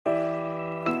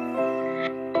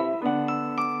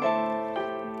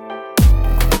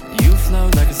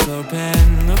yellow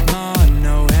pen. Look more,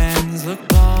 no hands. Look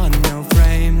more, no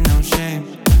frame, no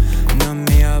shame. Numb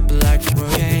me up like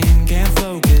cocaine. Can't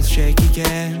focus, shake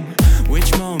again.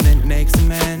 Which moment makes a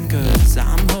man? Cause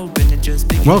I'm hoping it just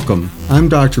begins. Welcome. I'm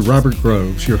Dr. Robert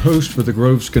Groves, your host for the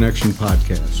Groves Connection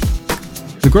podcast.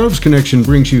 The Groves Connection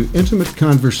brings you intimate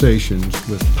conversations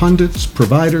with pundits,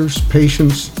 providers,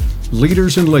 patients,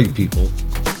 leaders, and laypeople,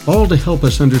 all to help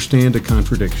us understand a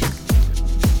contradiction.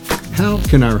 How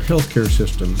can our healthcare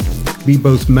system be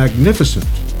both magnificent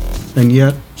and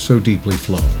yet so deeply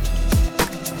flawed?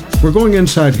 We're going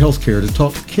inside healthcare to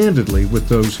talk candidly with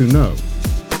those who know.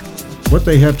 What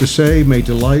they have to say may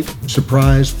delight,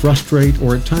 surprise, frustrate,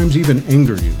 or at times even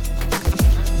anger you.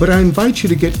 But I invite you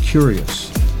to get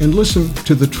curious and listen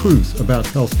to the truth about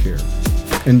healthcare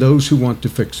and those who want to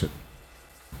fix it.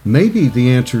 Maybe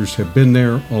the answers have been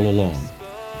there all along.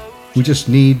 We just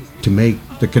need to make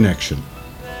the connection.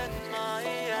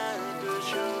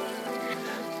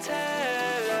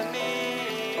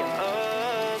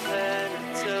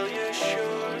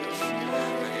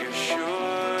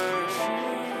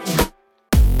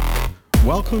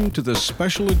 Welcome to this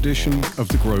special edition of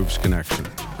the Groves Connection.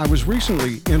 I was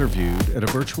recently interviewed at a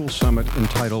virtual summit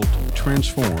entitled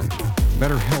Transform,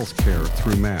 Better Healthcare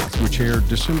Through Math, which aired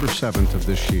December 7th of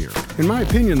this year. In my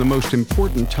opinion, the most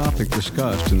important topic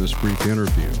discussed in this brief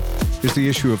interview is the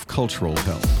issue of cultural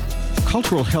health.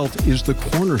 Cultural health is the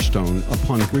cornerstone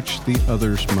upon which the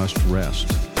others must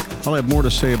rest. I'll have more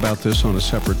to say about this on a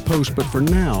separate post, but for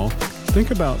now,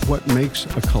 think about what makes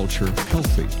a culture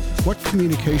healthy. What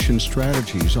communication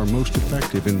strategies are most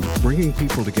effective in bringing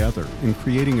people together and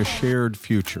creating a shared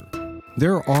future?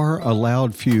 There are a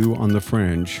loud few on the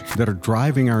fringe that are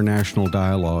driving our national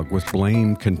dialogue with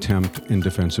blame, contempt, and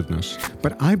defensiveness.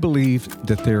 But I believe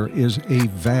that there is a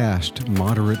vast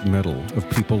moderate middle of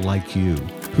people like you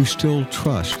who still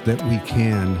trust that we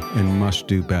can and must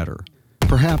do better.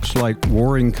 Perhaps like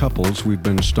warring couples, we've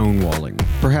been stonewalling.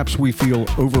 Perhaps we feel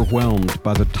overwhelmed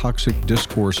by the toxic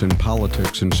discourse in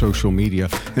politics and social media,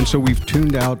 and so we've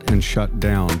tuned out and shut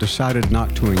down, decided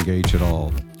not to engage at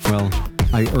all. Well,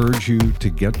 I urge you to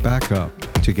get back up,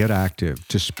 to get active,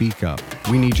 to speak up.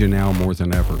 We need you now more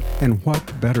than ever. And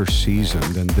what better season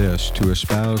than this to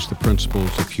espouse the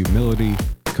principles of humility,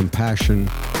 compassion,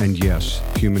 and yes,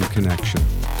 human connection.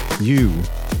 You,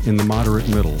 in the moderate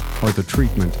middle, are the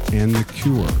treatment and the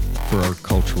cure for our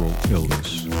cultural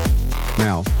illness.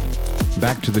 Now,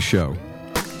 back to the show.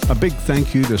 A big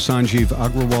thank you to Sanjeev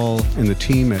Agrawal and the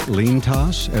team at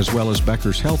LeanTaas, as well as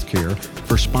Becker's Healthcare,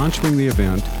 for sponsoring the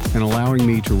event and allowing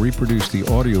me to reproduce the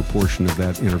audio portion of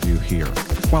that interview here.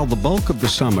 While the bulk of the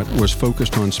summit was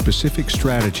focused on specific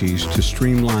strategies to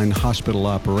streamline hospital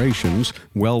operations,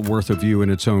 well worth a view in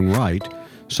its own right,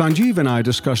 Sanjeev and I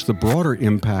discussed the broader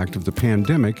impact of the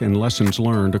pandemic and lessons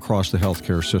learned across the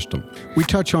healthcare system. We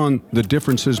touch on the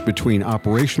differences between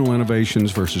operational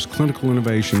innovations versus clinical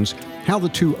innovations, how the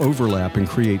two overlap and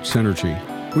create synergy.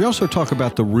 We also talk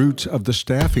about the roots of the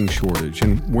staffing shortage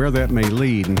and where that may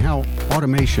lead and how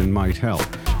automation might help.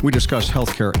 We discuss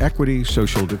healthcare equity,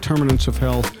 social determinants of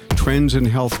health, trends in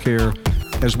healthcare,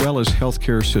 as well as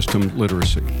healthcare system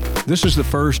literacy. This is the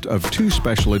first of two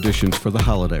special editions for the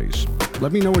holidays.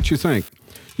 Let me know what you think.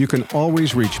 You can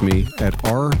always reach me at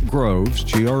rgroves, Groves,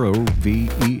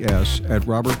 at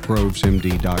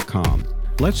robertgrovesmd.com.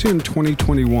 Let's end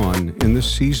 2021 in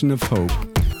this season of hope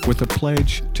with a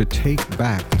pledge to take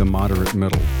back the moderate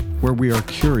middle, where we are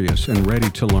curious and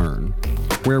ready to learn,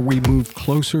 where we move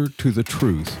closer to the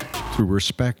truth through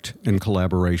respect and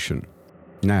collaboration.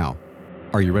 Now,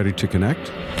 are you ready to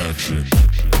connect? Action.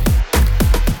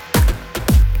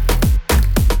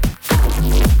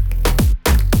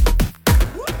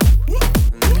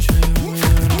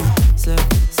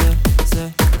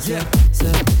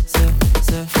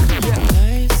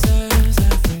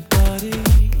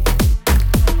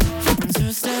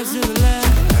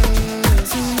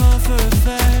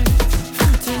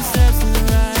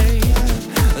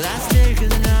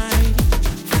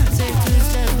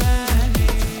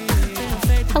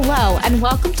 Hello, and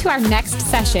welcome to our next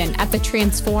session at the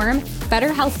Transform, Better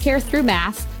Healthcare Through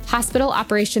Math Hospital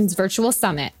Operations Virtual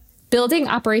Summit, Building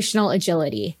Operational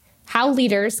Agility, How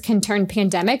Leaders Can Turn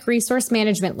Pandemic Resource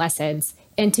Management Lessons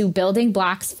into Building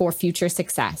Blocks for Future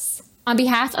Success. On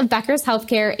behalf of Becker's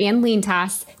Healthcare and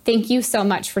LeanTaas, thank you so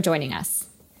much for joining us.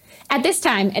 At this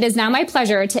time, it is now my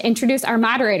pleasure to introduce our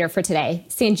moderator for today,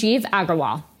 Sanjeev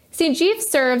Agrawal. Sanjeev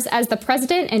serves as the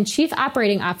President and Chief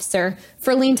Operating Officer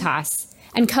for LeanTaas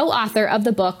and co-author of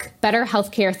the book, Better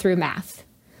Healthcare Through Math.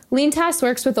 LeanTaas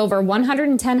works with over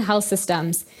 110 health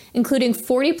systems, including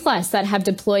 40 plus that have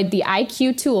deployed the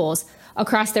IQ tools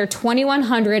across their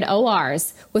 2,100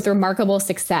 ORs with remarkable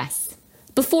success.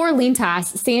 Before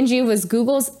LeanTaas, Sanjeev was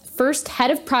Google's first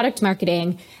head of product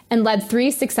marketing and led 3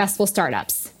 successful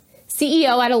startups.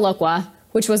 CEO at Eloqua,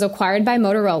 which was acquired by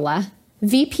Motorola,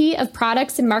 VP of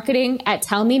Products and Marketing at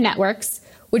Tellme Networks,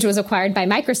 which was acquired by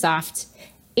Microsoft,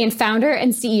 and founder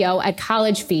and CEO at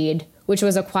College Feed, which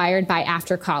was acquired by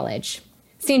After College.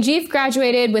 Sanjeev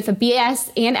graduated with a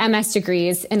BS and MS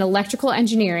degrees in electrical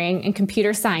engineering and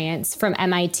computer science from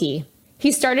MIT.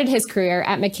 He started his career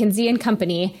at McKinsey &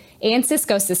 Company and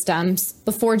Cisco Systems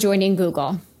before joining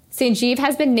Google. Sanjeev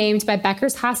has been named by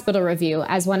Becker's Hospital Review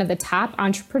as one of the top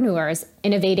entrepreneurs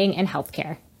innovating in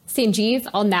healthcare. Sanjeev,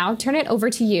 I'll now turn it over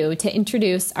to you to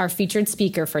introduce our featured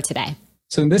speaker for today.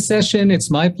 So in this session,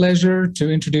 it's my pleasure to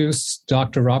introduce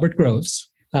Dr. Robert Groves.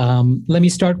 Let me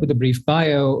start with a brief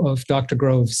bio of Dr.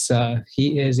 Groves.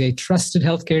 He is a trusted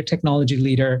healthcare technology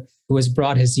leader who has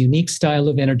brought his unique style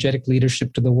of energetic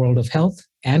leadership to the world of health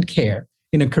and care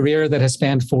in a career that has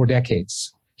spanned 4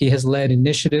 decades. He has led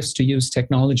initiatives to use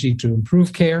technology to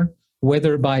improve care,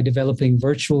 whether by developing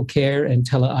virtual care and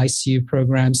tele-ICU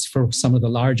programs for some of the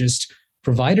largest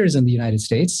providers in the United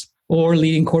States, or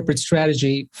leading corporate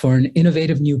strategy for an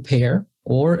innovative new payer,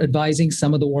 or advising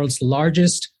some of the world's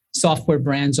largest software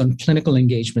brands on clinical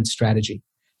engagement strategy.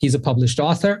 He's a published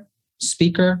author,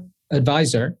 speaker,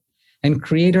 advisor, and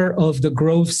creator of The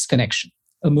Groves Connection,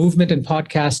 a movement and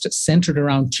podcast centered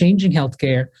around changing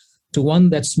healthcare to one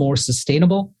that's more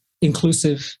sustainable,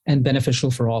 inclusive, and beneficial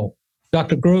for all.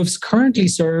 Dr. Groves currently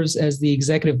serves as the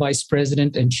Executive Vice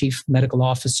President and Chief Medical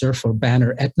Officer for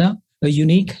Banner Aetna, a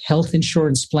unique health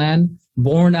insurance plan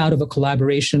born out of a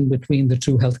collaboration between the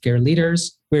 2 healthcare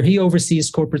leaders, where he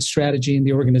oversees corporate strategy in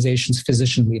the organization's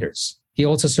physician leaders. He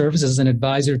also serves as an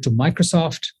advisor to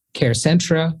Microsoft,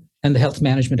 CareCentra, and the Health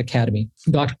Management Academy.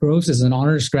 Dr. Groves is an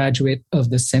honors graduate of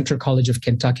the Centre College of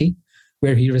Kentucky,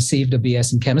 where he received a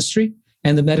BS in chemistry,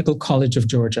 and the Medical College of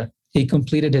Georgia. He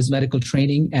completed his medical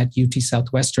training at UT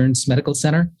Southwestern's Medical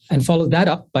Center and followed that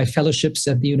up by fellowships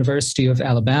at the University of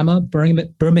Alabama,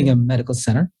 Birmingham Medical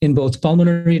Center in both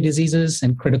pulmonary diseases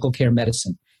and critical care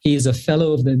medicine. He is a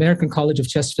fellow of the American College of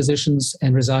Chest Physicians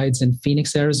and resides in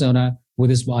Phoenix, Arizona with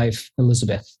his wife,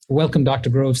 Elizabeth. Welcome, Dr.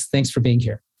 Groves. Thanks for being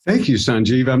here. Thank you,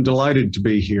 Sanjeev. I'm delighted to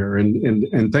be here,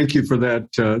 and thank you for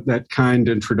that kind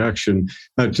introduction.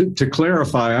 To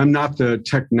clarify, I'm not the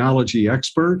technology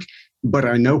expert, but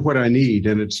I know what I need,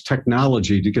 and it's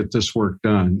technology to get this work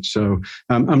done. So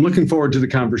I'm looking forward to the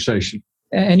conversation.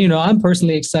 And, I'm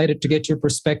personally excited to get your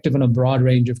perspective on a broad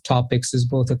range of topics as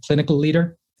both a clinical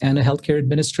leader and a healthcare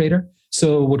administrator.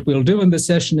 So what we'll do in this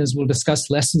session is we'll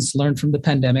discuss lessons learned from the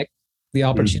pandemic, the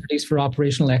opportunities for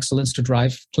operational excellence to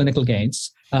drive clinical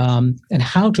gains, and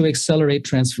how to accelerate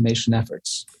transformation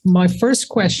efforts. My first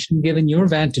question, given your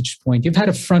vantage point, you've had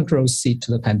a front row seat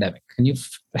to the pandemic, and you've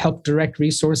helped direct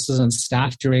resources and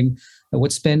staff during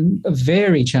what's been a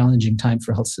very challenging time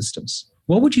for health systems.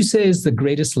 What would you say is the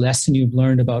greatest lesson you've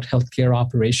learned about healthcare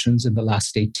operations in the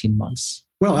last 18 months?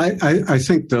 Well, I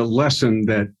think the lesson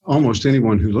that almost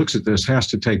anyone who looks at this has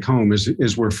to take home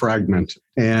is we're fragmented.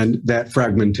 And that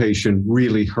fragmentation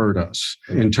really hurt us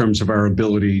in terms of our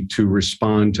ability to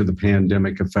respond to the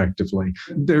pandemic effectively.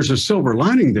 There's a silver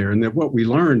lining there, and that what we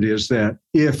learned is that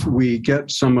if we get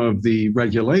some of the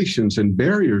regulations and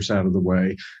barriers out of the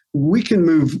way, we can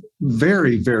move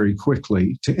very, very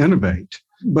quickly to innovate.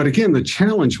 But again, the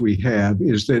challenge we have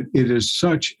is that it is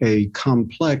such a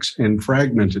complex and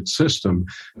fragmented system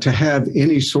to have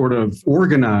any sort of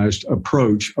organized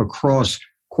approach across,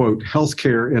 quote,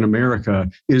 healthcare in America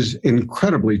is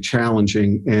incredibly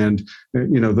challenging. And,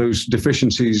 those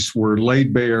deficiencies were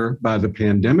laid bare by the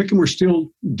pandemic, and we're still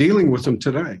dealing with them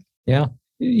today. Yeah.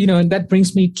 And that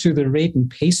brings me to the rate and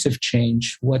pace of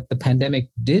change. What the pandemic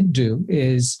did do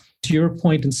is, to your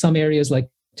point, in some areas like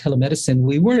telemedicine,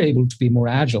 we were able to be more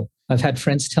agile. I've had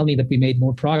friends tell me that we made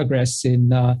more progress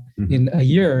in a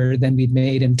year than we'd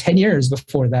made in 10 years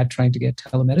before that, trying to get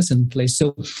telemedicine in place.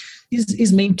 So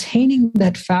is maintaining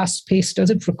that fast pace, does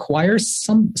it require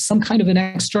some kind of an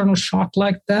external shock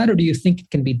like that, or do you think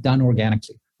it can be done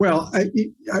organically? Well,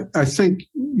 I think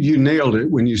you nailed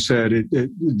it when you said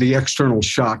the external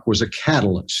shock was a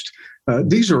catalyst.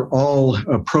 These are all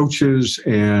approaches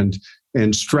and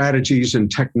and strategies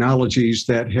and technologies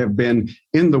that have been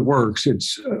in the works.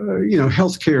 It's,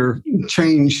 healthcare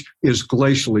change is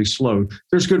glacially slow.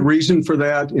 There's good reason for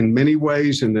that in many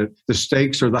ways, and that the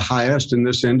stakes are the highest in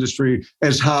this industry,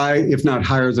 as high, if not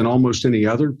higher than almost any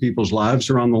other. People's lives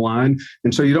are on the line.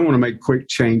 And so you don't want to make quick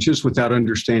changes without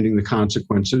understanding the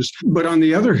consequences. But on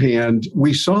the other hand,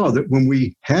 we saw that when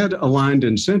we had aligned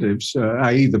incentives,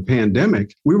 i.e. the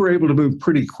pandemic, we were able to move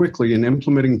pretty quickly in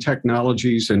implementing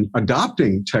technologies and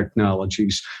adopting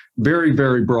technologies very,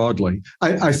 very broadly.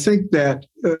 I think that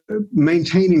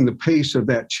maintaining the pace of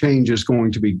that change is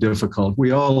going to be difficult.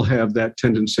 We all have that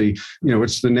tendency,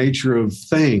 it's the nature of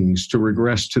things to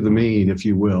regress to the mean, if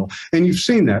you will. And you've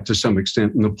seen that to some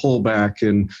extent in the pullback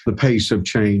and the pace of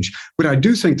change. But I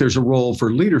do think there's a role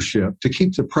for leadership to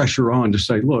keep the pressure on to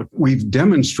say, look, we've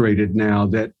demonstrated now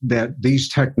that these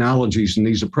technologies and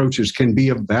these approaches can be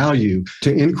of value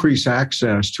to increase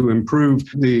access, to improve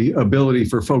the ability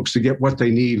for folks to get what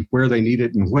they need, where they need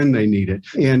it, and when they need it.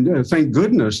 And thank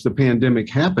goodness the pandemic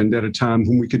happened at a time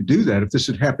when we could do that. If this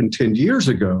had happened 10 years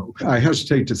ago, I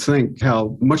hesitate to think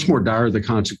how much more dire the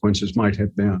consequences might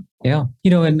have been. Yeah.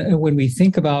 And when we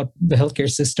think about the healthcare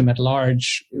system at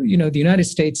large, the United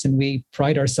States, and we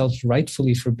pride ourselves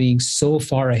rightfully for being so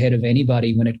far ahead of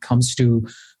anybody when it comes to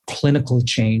clinical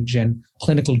change and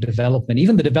clinical development.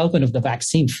 Even the development of the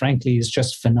vaccine, frankly, is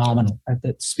just phenomenal at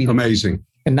the speed. Amazing.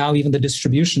 And now even the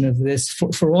distribution of this,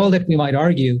 for all that we might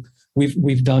argue,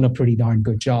 we've done a pretty darn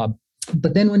good job.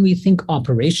 But then when we think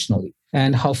operationally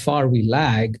and how far we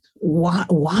lag,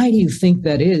 why do you think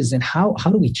that is? And how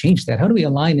do we change that? How do we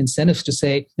align incentives to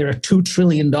say there are $2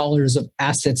 trillion of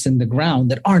assets in the ground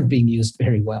that aren't being used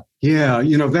very well? Yeah,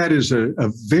 that is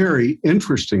a very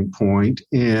interesting point.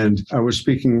 And I was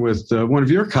speaking with one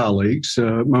of your colleagues,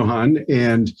 Mohan,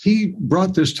 and he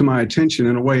brought this to my attention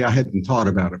in a way I hadn't thought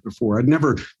about it before. I'd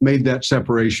never made that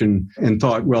separation and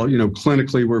thought, well,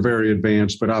 clinically we're very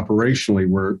advanced, but operationally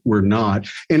we're not.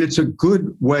 And it's a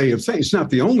good way of thinking. It's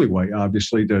not the only way,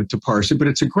 obviously, to parse it, but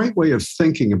it's a great way of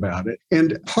thinking about it.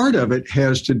 And part of it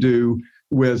has to do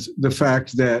with the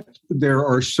fact that there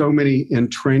are so many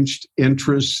entrenched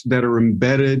interests that are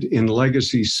embedded in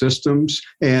legacy systems.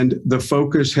 And the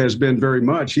focus has been very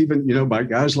much, even, by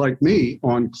guys like me,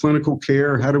 on clinical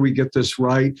care. How do we get this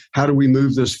right? How do we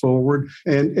move this forward?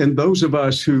 And those of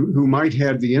us who might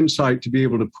have the insight to be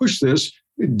able to push this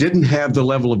didn't have the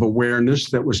level of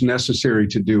awareness that was necessary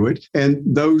to do it. And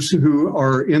those who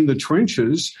are in the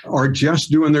trenches are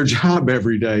just doing their job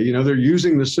every day. They're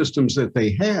using the systems that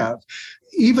they have.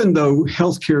 Even though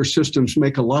healthcare systems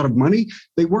make a lot of money,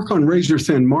 they work on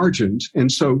razor-thin margins. And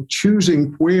so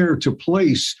choosing where to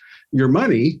place your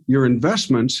money, your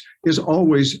investments, is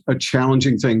always a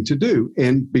challenging thing to do.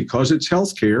 And because it's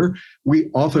healthcare, we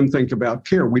often think about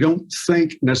care. We don't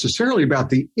think necessarily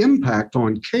about the impact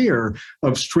on care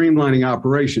of streamlining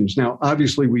operations. Now,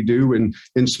 obviously we do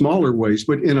in smaller ways,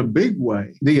 but in a big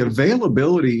way, the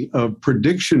availability of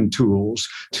prediction tools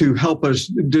to help us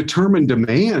determine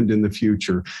demand in the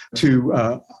future, to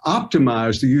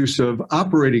optimize the use of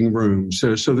operating rooms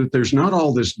so that there's not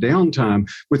all this downtime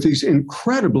with these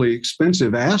incredibly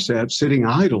expensive assets sitting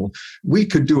idle. We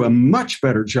could do a much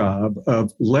better job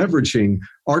of leveraging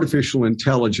artificial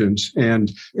intelligence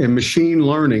and machine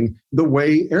learning the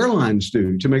way airlines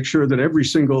do to make sure that every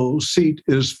single seat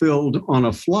is filled on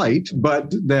a flight,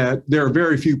 but that there are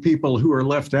very few people who are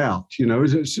left out.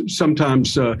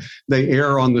 Sometimes they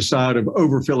err on the side of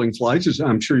overfilling flights, as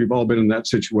I'm sure you've all been in that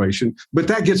situation. But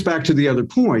that gets back to the other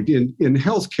point. In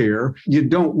healthcare, you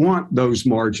don't want those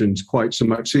margins quite so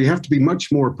much. So you have to be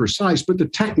much more precise. But the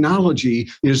technology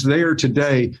is there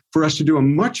today for us to do a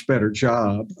much better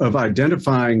job of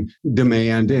identifying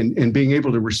demand and being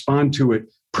able to respond to it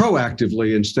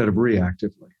proactively instead of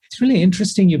reactively. It's really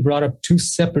interesting you brought up two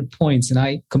separate points, and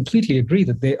I completely agree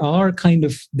that they are kind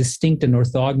of distinct and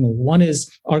orthogonal. One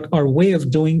is our way of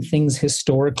doing things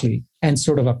historically and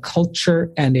sort of a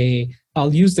culture and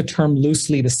I'll use the term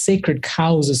loosely, the sacred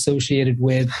cows associated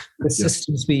with the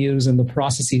systems we use and the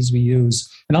processes we use.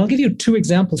 And I'll give you two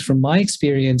examples from my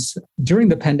experience during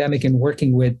the pandemic in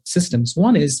working with systems.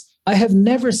 One is I have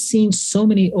never seen so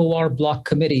many OR block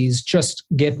committees just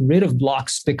get rid of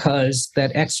blocks because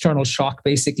that external shock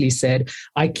basically said,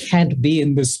 I can't be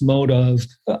in this mode of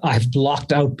I've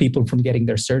blocked out people from getting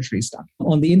their surgeries done.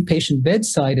 On the inpatient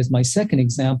bedside, as my second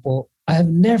example, I have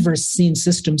never seen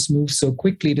systems move so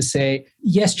quickly to say,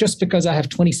 yes, just because I have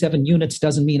 27 units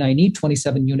doesn't mean I need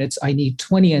 27 units. I need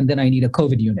 20 and then I need a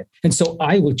COVID unit. And so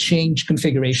I will change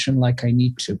configuration like I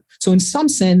need to. So in some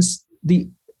sense, the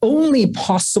only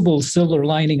possible silver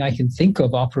lining I can think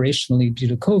of operationally due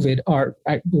to COVID are,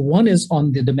 one is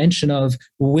on the dimension of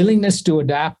willingness to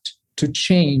adapt to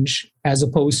change as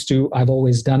opposed to I've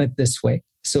always done it this way.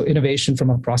 So innovation from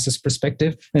a process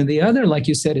perspective. And the other, like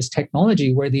you said, is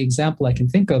technology, where the example I can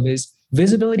think of is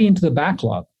visibility into the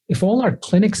backlog. If all our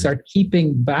clinics are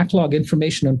keeping backlog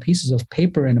information on pieces of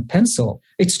paper and a pencil,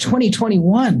 it's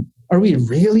 2021. Are we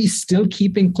really still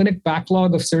keeping clinic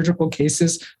backlog of surgical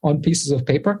cases on pieces of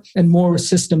paper? And more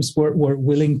systems were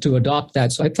willing to adopt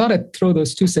that. So I thought I'd throw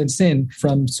those 2 cents in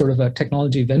from sort of a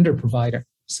technology vendor provider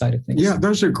side of things. Yeah,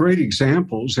 those are great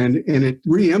examples. And it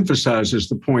reemphasizes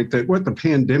the point that what the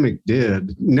pandemic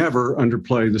did never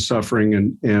underplay the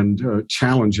suffering and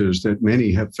challenges that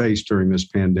many have faced during this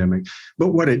pandemic.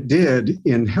 But what it did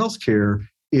in healthcare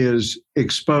is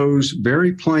expose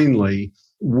very plainly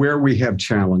where we have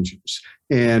challenges.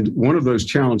 And one of those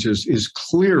challenges is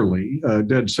clearly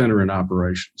dead center in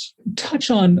operations. Touch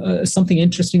on something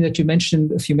interesting that you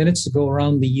mentioned a few minutes ago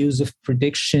around the use of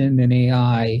prediction and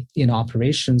AI in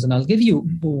operations. And I'll give you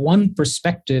one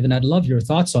perspective, and I'd love your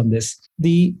thoughts on this.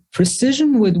 The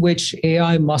precision with which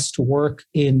AI must work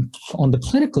on the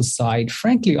clinical side,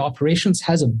 frankly, operations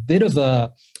has a bit of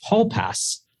a hall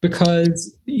pass.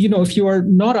 Because, if you are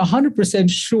not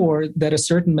 100% sure that a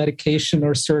certain medication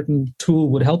or certain tool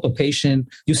would help a patient,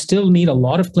 you still need a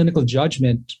lot of clinical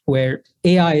judgment where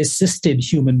AI-assisted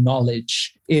human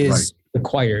knowledge is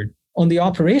required. On the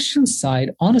operations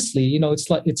side, honestly,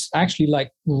 it's actually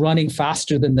like running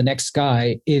faster than the next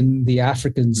guy in the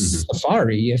African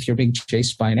safari if you're being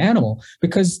chased by an animal.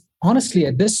 Because honestly,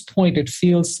 at this point, it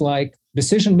feels like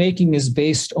decision-making is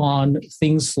based on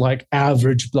things like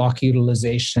average block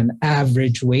utilization,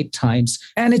 average wait times,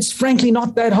 and it's frankly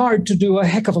not that hard to do a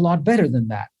heck of a lot better than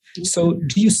that. So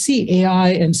do you see AI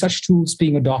and such tools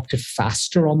being adopted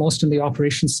faster almost in the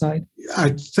operations side? I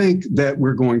think that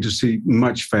we're going to see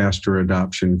much faster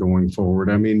adoption going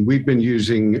forward. I mean, we've been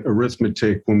using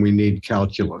arithmetic when we need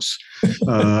calculus.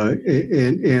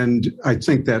 And I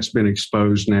think that's been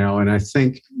exposed now. And I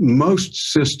think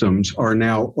most systems are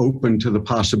now open to the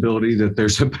possibility that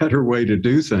there's a better way to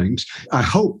do things. I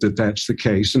hope that that's the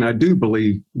case. And I do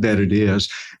believe that it is.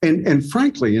 And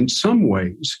frankly, in some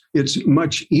ways, it's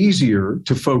much easier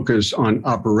to focus on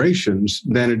operations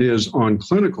than it is on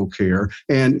clinical care.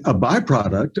 And a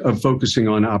byproduct of focusing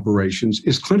on operations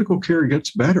is clinical care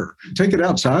gets better. Take it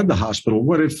outside the hospital.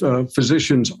 What if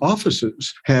physicians'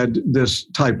 offices had this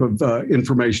type of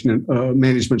information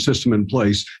management system in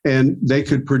place and they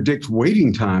could predict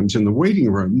waiting times in the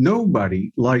waiting room?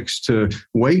 Nobody likes to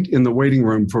wait in the waiting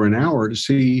room for an hour to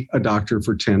see a doctor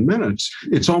for 10 minutes.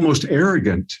 It's almost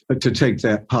arrogant to take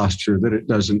that posture that it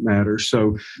doesn't matter.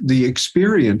 So the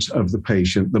experience of the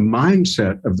patient, the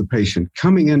mindset of the patient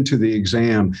coming into the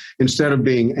exam, instead of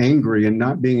being angry and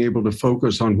not being able to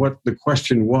focus on what the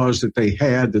question was that they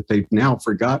had that they've now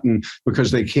forgotten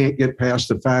because they can't get past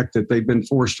the fact that they've been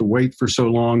forced to wait for so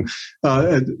long.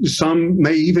 Some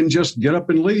may even just get up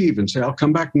and leave and say, I'll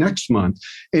come back next month.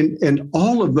 And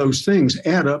all of those things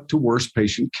add up to worse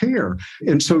patient care.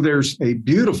 And so there's a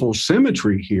beautiful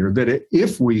symmetry here that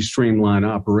if we streamline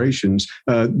operations,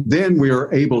 then we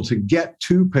are able to get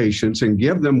to patients and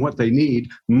give them what they need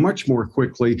much more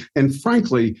quickly and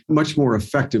frankly, much more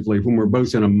effectively when we're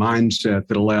both in a mindset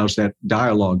that allows that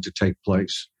dialogue to take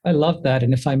place. I love that.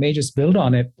 And if I may just build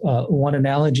on it, one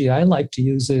analogy I like to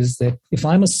use is that if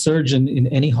I'm a surgeon in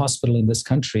any hospital in this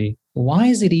country, why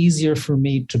is it easier for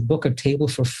me to book a table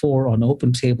for 4 on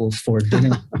Open Table for dinner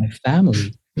with my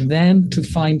family than to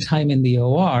find time in the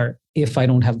OR if I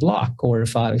don't have block or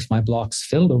if my block's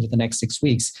filled over the next 6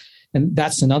 weeks? And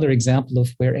that's another example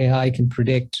of where AI can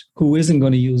predict who isn't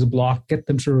going to use a block, get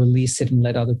them to release it and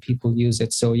let other people use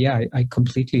it. So yeah, I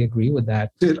completely agree with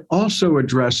that. It also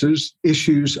addresses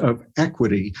issues of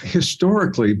equity.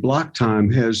 Historically, block time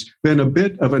has been a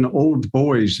bit of an old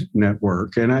boys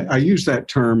network. And I use that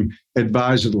term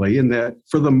advisedly in that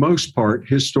for the most part,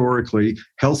 historically,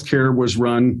 healthcare was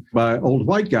run by old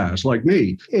white guys like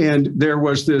me. And there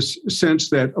was this sense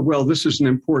that, well, this is an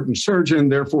important surgeon,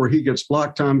 therefore he gets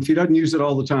block time. If he doesn't use it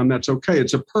all the time, that's okay.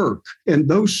 It's a perk. And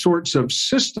those sorts of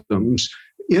systems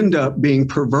end up being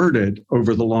perverted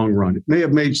over the long run. It may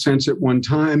have made sense at one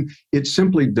time. It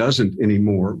simply doesn't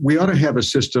anymore. We ought to have a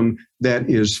system that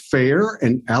is fair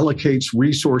and allocates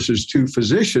resources to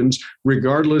physicians,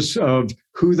 regardless of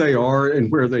who they are and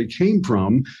where they came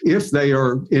from. If they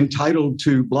are entitled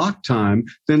to block time,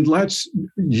 then let's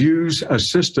use a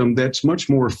system that's much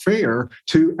more fair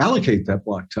to allocate that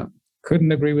block time.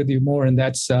 Couldn't agree with you more. And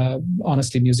that's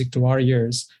honestly music to our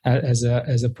ears as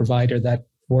a provider that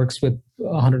works with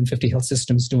 150 health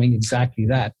systems doing exactly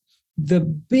that. The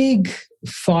big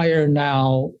fire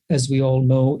now, as we all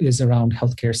know, is around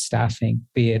healthcare staffing,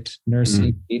 be it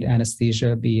nursing, be it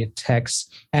anesthesia, be it techs.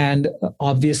 And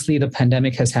obviously, the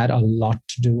pandemic has had a lot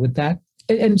to do with that.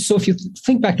 And so if you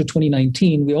think back to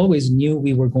 2019, we always knew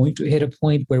we were going to hit a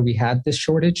point where we had this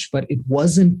shortage, but it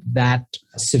wasn't that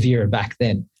severe back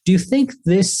then. Do you think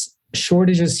this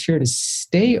shortage is here to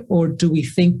stay, or do we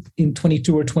think in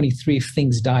 22 or 23, if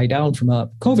things die down from a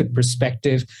COVID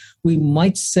perspective, we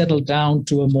might settle down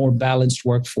to a more balanced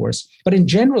workforce? But in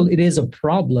general, it is a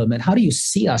problem. And how do you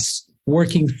see us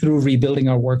working through rebuilding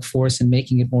our workforce and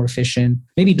making it more efficient,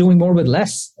 maybe doing more with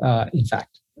less, in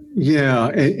fact? Yeah,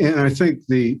 and I think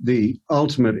the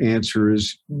ultimate answer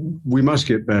is we must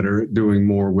get better at doing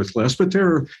more with less. But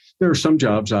there are some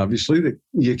jobs, obviously, that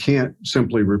you can't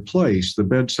simply replace. The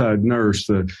bedside nurse,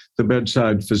 the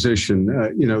bedside physician,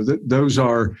 those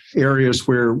are areas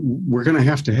where we're going to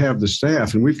have the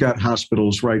staff. And we've got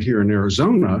hospitals right here in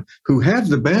Arizona who have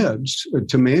the beds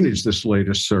to manage this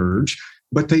latest surge,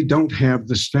 but they don't have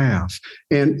the staff.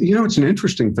 And, it's an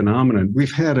interesting phenomenon.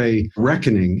 We've had a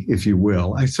reckoning, if you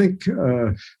will. I think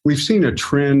we've seen a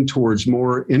trend towards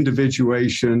more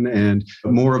individuation and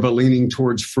more of a leaning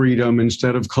towards freedom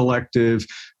instead of collective.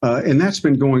 And that's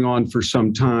been going on for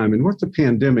some time. And what the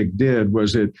pandemic did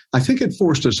was I think it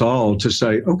forced us all to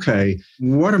say, okay,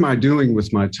 what am I doing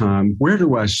with my time? Where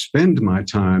do I spend my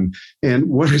time? And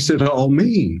what does it all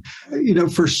mean?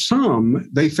 For some,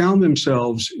 they found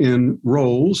themselves in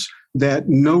roles that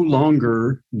no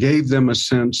longer gave them a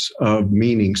sense of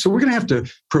meaning. So we're going to have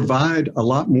to provide a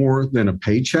lot more than a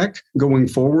paycheck going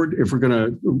forward if we're going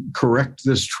to correct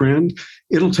this trend.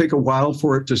 It'll take a while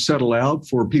for it to settle out,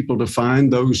 for people to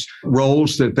find those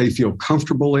roles that they feel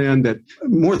comfortable in, that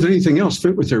more than anything else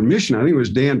fit with their mission. I think it was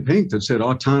Dan Pink that said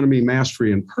autonomy,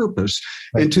 mastery, and purpose.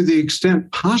 Right. And to the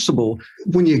extent possible,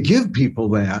 when you give people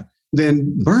that,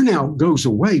 then burnout goes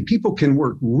away. People can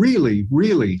work really,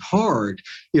 really hard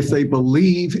if they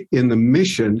believe in the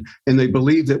mission and they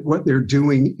believe that what they're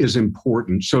doing is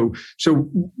important. So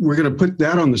we're going to put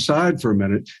that on the side for a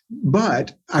minute.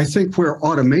 But I think where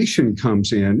automation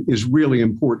comes in is really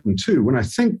important too. When I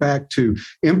think back to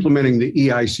implementing the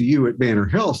EICU at Banner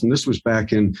Health, and this was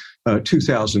back in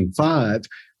 2005,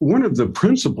 one of the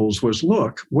principles was,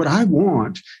 look, what I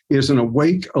want is an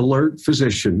awake, alert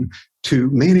physician to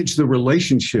manage the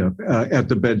relationship at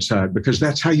the bedside, because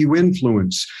that's how you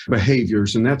influence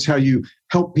behaviors and that's how you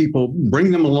help people, bring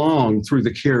them along through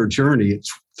the care journey.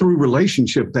 It's through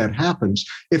relationship that happens.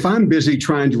 If I'm busy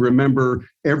trying to remember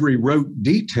every rote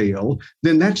detail,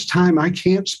 then that's time I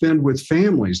can't spend with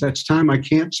families. That's time I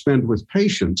can't spend with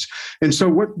patients. And so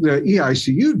what the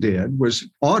EICU did was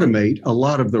automate a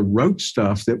lot of the rote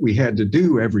stuff that we had to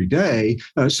do every day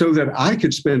so that I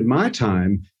could spend my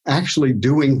time actually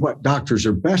doing what doctors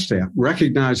are best at,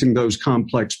 recognizing those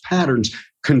complex patterns,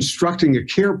 constructing a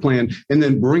care plan, and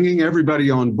then bringing everybody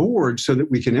on board so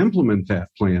that we can implement that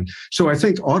plan. So I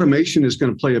think automation is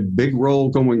going to play a big role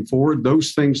going forward.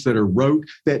 Those things that are rote,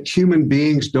 that human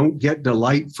beings don't get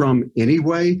delight from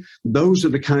anyway, those are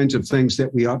the kinds of things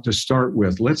that we ought to start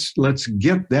with. Let's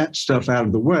get that stuff out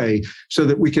of the way so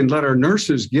that we can let our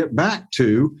nurses get back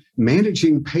to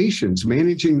managing patients,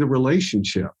 managing the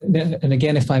relationship. And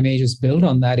again, if I may just build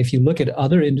on that, if you look at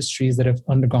other industries that have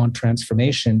undergone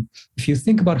transformation, if you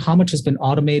think about how much has been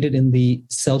automated in the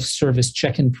self-service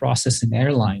check-in process in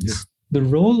airlines, the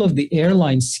role of the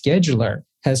airline scheduler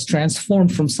has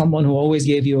transformed from someone who always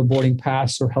gave you a boarding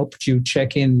pass or helped you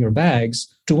check in your bags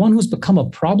to one who's become a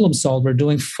problem solver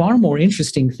doing far more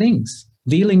interesting things,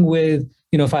 dealing with,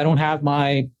 if I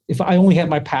only have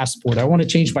my passport, I want to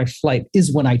change my flight,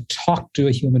 is when I talk to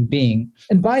a human being.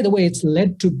 And by the way, it's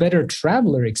led to better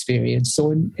traveler experience.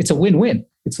 So it's a win-win.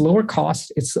 It's lower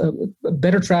cost. It's a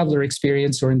better traveler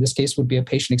experience, or in this case would be a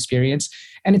patient experience.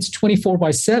 And it's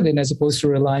 24/7 as opposed to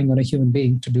relying on a human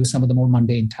being to do some of the more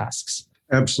mundane tasks.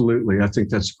 Absolutely. I think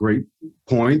that's a great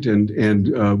point and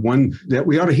one that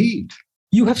we ought to heed.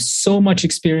 You have so much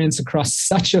experience across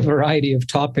such a variety of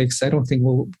topics. I don't think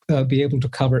we'll be able to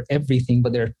cover everything,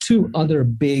 but there are two other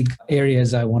big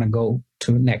areas I want to go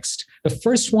to next. The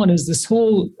first one is this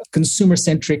whole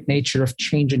consumer-centric nature of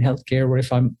change in healthcare, where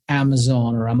if I'm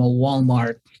Amazon or I'm a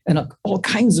Walmart and all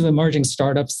kinds of emerging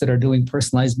startups that are doing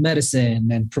personalized medicine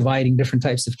and providing different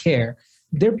types of care,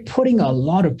 they're putting a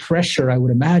lot of pressure, I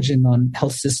would imagine, on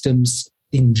health systems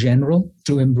in general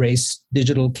to embrace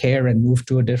digital care and move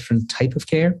to a different type of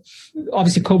care.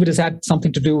 Obviously, COVID has had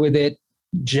something to do with it.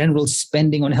 general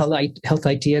spending on health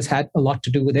IT has had a lot to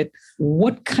do with it.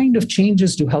 What kind of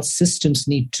changes do health systems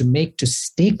need to make to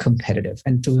stay competitive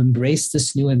and to embrace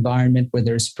this new environment where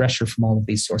there's pressure from all of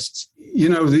these sources?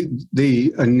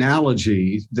 The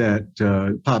analogy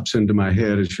that pops into my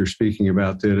head as you're speaking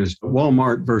about that is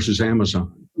Walmart versus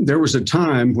Amazon. There was a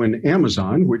time when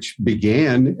Amazon, which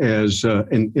began as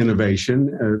an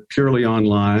innovation, purely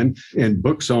online and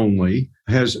books only,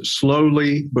 has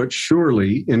slowly but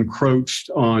surely encroached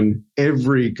on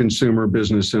every consumer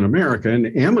business in America.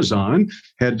 And Amazon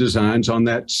had designs on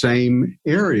that same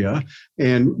area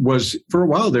and was, for a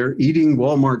while there, eating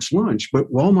Walmart's lunch.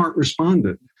 But Walmart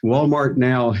responded. Walmart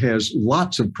now has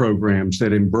lots of programs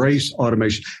that embrace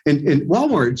automation. And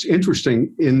Walmart's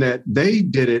interesting in that they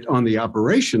did it on the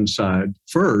operations side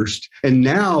first, and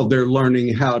now they're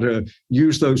learning how to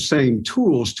use those same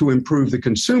tools to improve the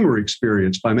consumer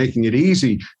experience by making it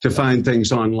easy to find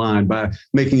things online, by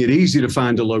making it easy to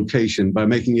find a location, by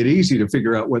making it easy to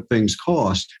figure out what things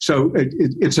cost. So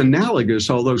it's analogous,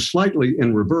 although slightly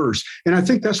in reverse. And I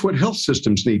think that's what health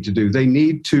systems need to do. They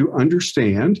need to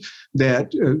understand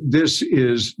that this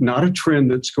is not a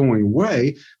trend that's going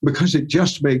away because it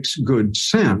just makes good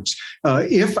sense.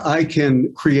 If I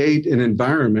can create an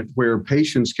environment where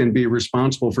patients can be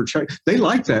responsible for they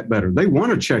like that better. They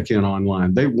want to check in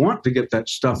online. They want to get that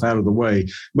stuff out of the way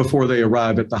before they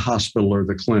arrive at the hospital or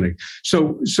the clinic.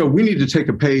 So we need to take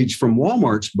a page from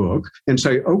Walmart's book and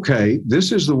say, okay,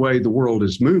 this is the way the world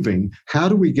is moving. How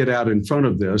do we get out in front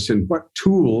of this, and what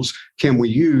tools can we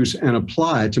use and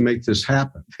apply to make this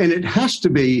happen? And it has to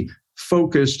be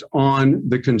focused on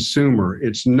the consumer.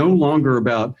 It's no longer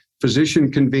about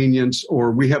physician convenience,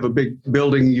 or we have a big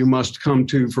building you must come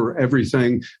to for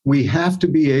everything. We have to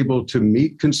be able to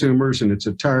meet consumers, and it's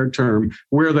a tired term,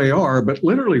 where they are, but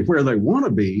literally where they want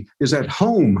to be is at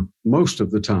home most of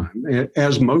the time,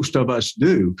 as most of us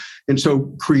do. And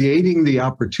so creating the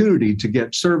opportunity to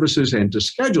get services and to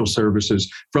schedule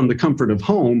services from the comfort of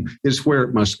home is where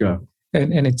it must go.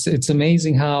 And it's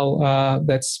amazing how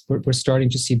we're starting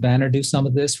to see Banner do some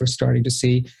of this. We're starting to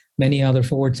see many other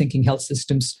forward-thinking health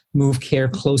systems move care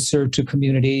closer to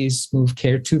communities, move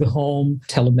care to the home,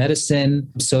 telemedicine.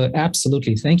 So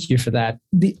absolutely, thank you for that.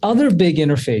 The other big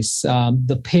interface,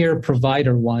 the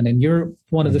payer-provider one, and you're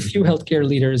one of the few healthcare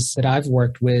leaders that I've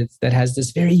worked with that has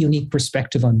this very unique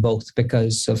perspective on both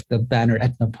because of the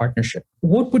Banner-Aetna partnership.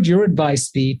 What would your advice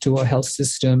be to a health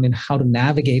system in how to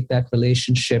navigate that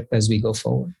relationship as we go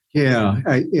forward? Yeah,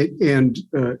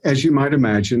 as you might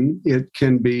imagine, it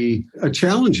can be a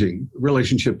challenging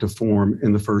relationship to form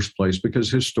in the first place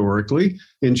because historically,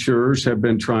 insurers have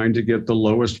been trying to get the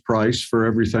lowest price for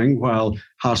everything, while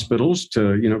hospitals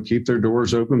to keep their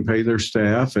doors open, pay their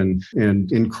staff, and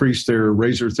increase their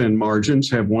razor-thin margins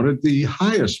have wanted the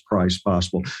highest price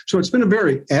possible. So it's been a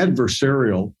very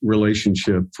adversarial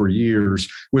relationship for years,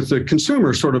 with the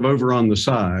consumer sort of over on the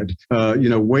side,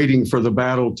 waiting for the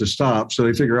battle to stop so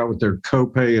they figure out what their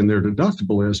copay and their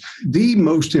deductible is. The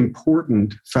most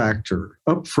important factor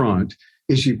up front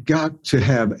is you've got to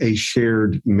have a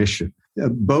shared mission.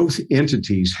 Both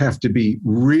entities have to be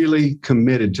really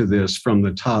committed to this from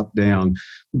the top down,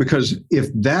 because if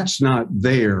that's not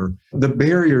there, the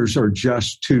barriers are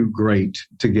just too great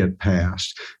to get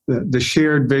past. The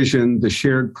shared vision, the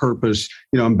shared purpose,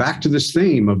 I'm back to this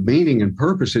theme of meaning and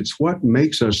purpose. It's what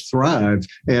makes us thrive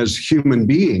as human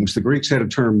beings. The Greeks had a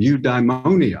term,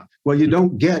 eudaimonia. Well, you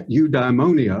don't get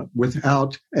eudaimonia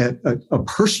without a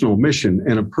personal mission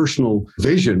and a personal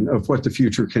vision of what the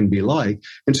future can be like.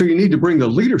 And so you need to bring the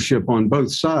leadership on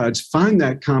both sides, find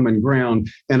that common ground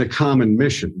and a common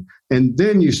mission. And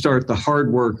then you start the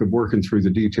hard work of working through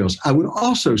the details. I would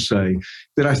also say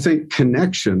that I think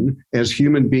connection as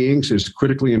human beings is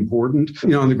critically important.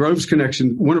 On the Groves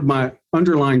Connection, one of my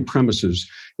underlying premises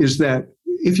is that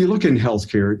if you look in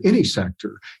healthcare, any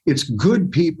sector, it's good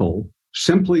people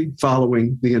simply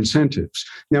following the incentives.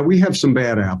 Now, we have some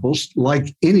bad apples,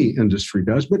 like any industry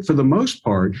does, but for the most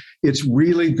part, it's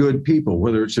really good people,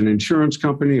 whether it's an insurance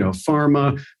company, a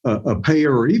pharma, a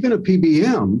payer, or even a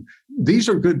PBM. These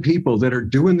are good people that are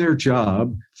doing their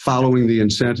job following the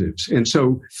incentives. And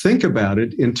so think about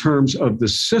it in terms of the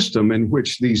system in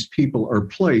which these people are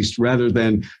placed, rather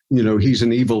than, he's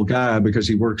an evil guy because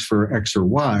he works for X or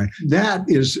Y. That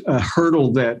is a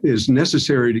hurdle that is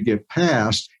necessary to get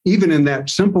past, even in that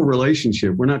simple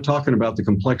relationship. We're not talking about the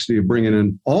complexity of bringing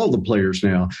in all the players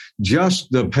now,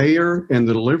 just the payer and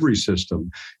the delivery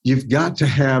system. You've got to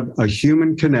have a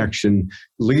human connection,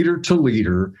 leader to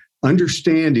leader,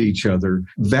 understand each other,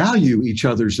 value each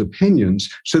other's opinions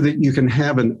so that you can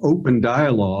have an open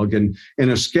dialogue and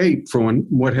escape from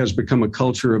what has become a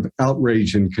culture of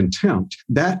outrage and contempt.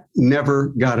 That never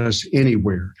got us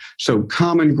anywhere. So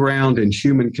common ground and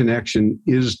human connection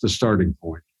is the starting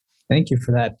point. Thank you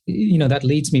for that. That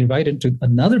leads me right into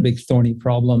another big thorny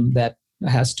problem that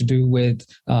has to do with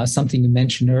something you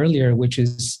mentioned earlier, which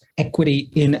is equity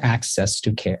in access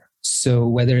to care. So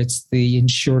whether it's the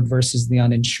insured versus the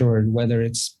uninsured, whether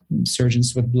it's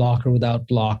surgeons with block or without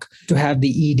block, to have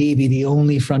the ED be the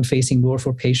only front-facing door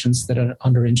for patients that are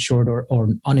underinsured or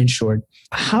uninsured.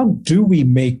 How do we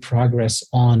make progress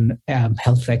on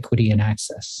health equity and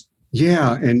access?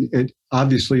 Yeah, and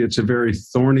obviously it's a very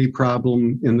thorny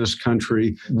problem in this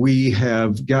country. We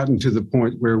have gotten to the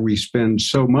point where we spend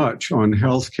so much on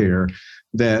healthcare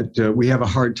that we have a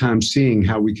hard time seeing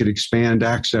how we could expand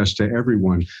access to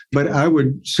everyone. But I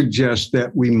would suggest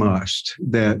that we must,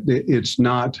 that it's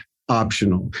not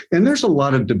optional. And there's a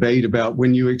lot of debate about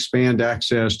when you expand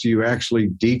access, do you actually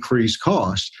decrease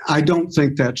costs? I don't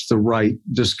think that's the right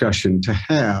discussion to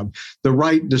have. The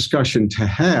right discussion to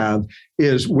have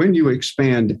is when you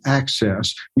expand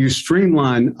access, you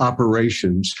streamline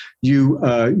operations, you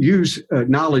use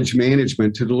knowledge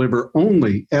management to deliver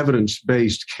only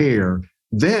evidence-based care.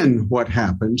 Then what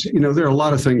happens? There are a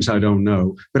lot of things I don't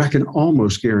know, but I can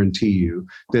almost guarantee you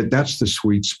that that's the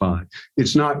sweet spot.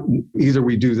 It's not either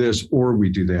we do this or we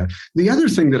do that. The other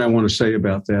thing that I want to say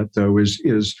about that, though,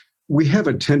 is we have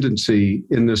a tendency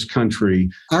in this country,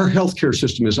 our healthcare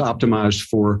system is optimized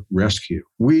for rescue.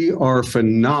 We are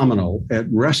phenomenal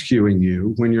at rescuing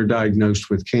you when you're diagnosed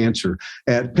with cancer,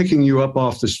 at picking you up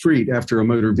off the street after a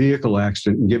motor vehicle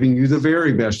accident and giving you the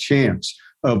very best chance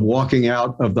of walking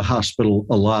out of the hospital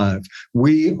alive.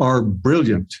 We are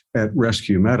brilliant at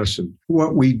rescue medicine.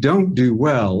 What we don't do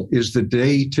well is the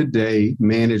day-to-day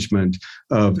management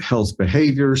of health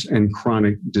behaviors and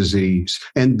chronic disease.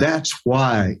 And that's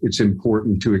why it's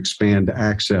important to expand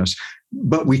access.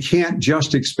 But we can't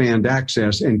just expand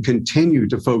access and continue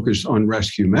to focus on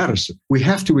rescue medicine. We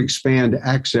have to expand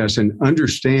access and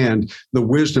understand the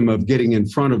wisdom of getting in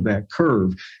front of that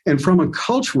curve. And from a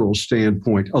cultural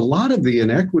standpoint, a lot of the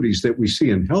inequities that we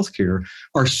see in healthcare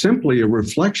are simply a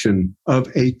reflection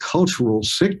of a cultural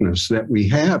sickness that we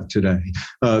have today.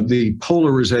 The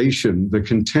polarization, the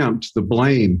contempt, the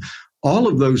blame, all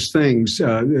of those things,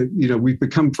 we've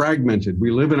become fragmented. We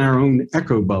live in our own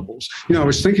echo bubbles. I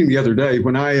was thinking the other day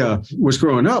when I was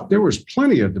growing up, there was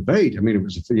plenty of debate. I mean, it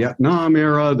was the Vietnam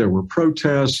era. There were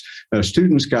protests.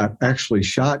 Students got actually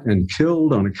shot and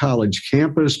killed on a college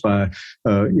campus by,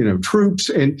 troops.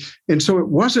 And so it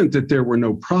wasn't that there were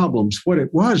no problems. What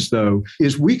it was, though,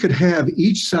 is we could have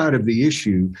each side of the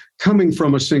issue coming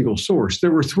from a single source. There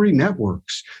were 3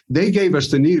 networks. They gave us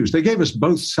the news. They gave us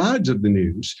both sides of the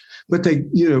news. But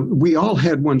we all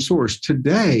had one source.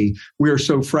 Today, we are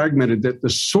so fragmented that the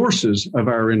sources of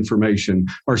our information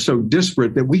are so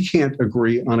disparate that we can't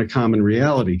agree on a common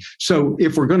reality. So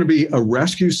if we're going to be a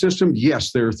rescue system,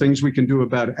 yes, there are things we can do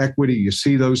about equity. You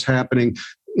see those happening.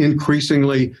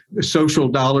 Increasingly, social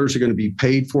dollars are going to be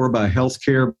paid for by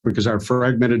healthcare because our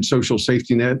fragmented social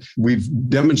safety net, we've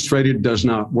demonstrated, does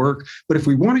not work. But if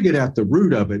we want to get at the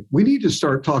root of it, we need to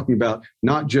start talking about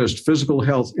not just physical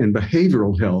health and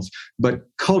behavioral health, but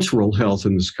cultural health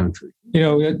in this country.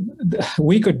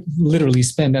 We could literally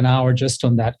spend an hour just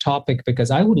on that topic,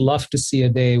 because I would love to see a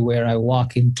day where I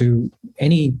walk into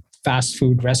any fast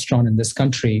food restaurant in this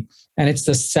country, and it's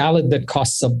the salad that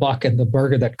costs $1 and the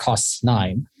burger that costs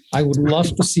 $9. I would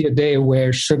love to see a day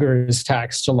where sugar is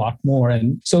taxed a lot more.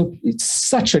 And so it's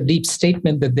such a deep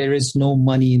statement that there is no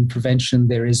money in prevention.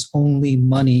 There is only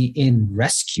money in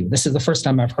rescue. This is the first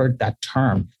time I've heard that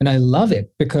term. And I love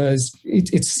it because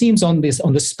it seems on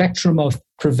the spectrum of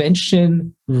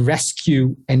prevention,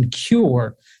 rescue, and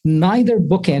cure, neither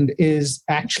bookend is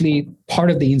actually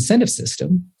part of the incentive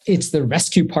system. It's the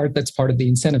rescue part that's part of the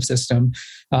incentive system.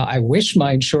 I wish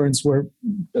my insurance were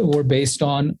based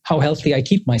on how healthy I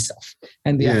keep myself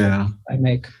and the effort I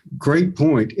make. Great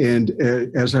point. And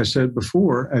as I said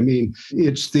before, I mean,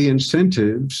 it's the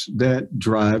incentives that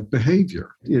drive behavior.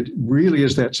 It really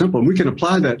is that simple. And we can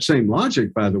apply that same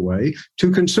logic, by the way,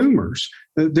 to consumers.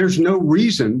 There's no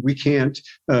reason we can't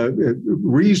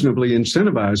reasonably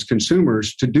incentivize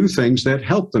consumers to do things that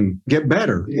help them get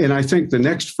better. And I think the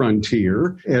next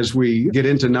frontier, as we get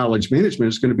into knowledge management,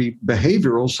 is going to be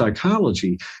behavioral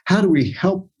psychology. How do we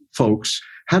help folks?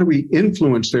 how do we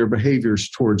influence their behaviors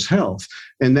towards health?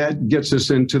 And that gets us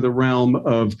into the realm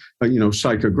of,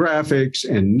 psychographics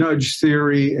and nudge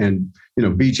theory. And,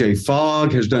 BJ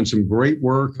Fogg has done some great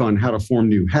work on how to form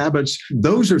new habits.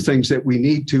 Those are things that we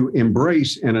need to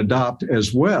embrace and adopt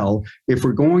as well if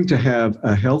we're going to have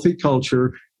a healthy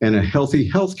culture and a healthy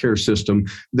healthcare system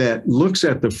that looks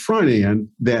at the front end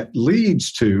that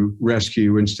leads to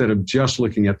rescue instead of just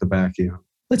looking at the back end.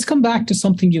 Let's come back to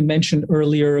something you mentioned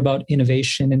earlier about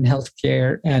innovation in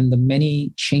healthcare and the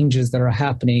many changes that are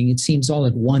happening, it seems all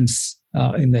at once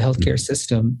in the healthcare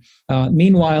system.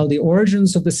 Meanwhile, the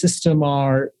origins of the system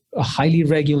are a highly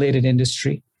regulated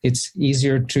industry. It's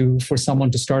easier for someone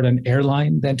to start an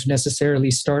airline than to necessarily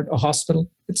start a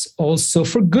hospital. It's also,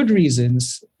 for good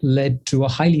reasons, led to a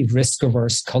highly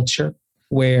risk-averse culture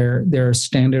where there are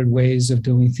standard ways of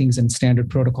doing things and standard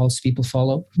protocols people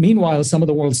follow. Meanwhile, some of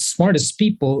the world's smartest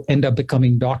people end up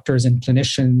becoming doctors and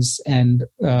clinicians, and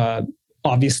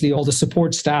obviously all the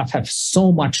support staff have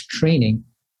so much training.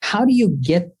 How do you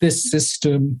get this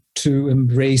system to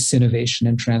embrace innovation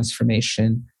and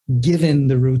transformation, given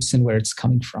the roots and where it's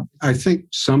coming from? I think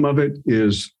some of it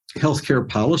is healthcare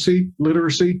policy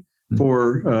literacy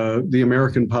for the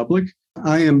American public.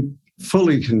 I am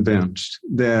fully convinced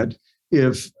that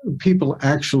if people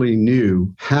actually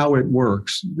knew how it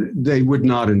works, they would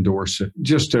not endorse it.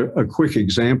 Just a quick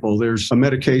example, there's a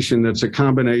medication that's a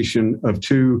combination of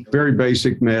two very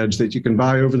basic meds that you can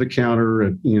buy over the counter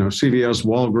at CVS,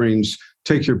 Walgreens,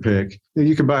 take your pick. And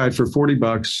you can buy it for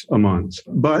 $40 a month.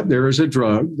 But there is a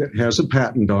drug that has a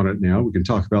patent on it now. We can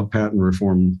talk about patent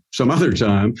reform some other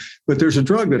time. But there's a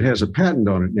drug that has a patent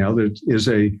on it now that is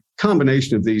a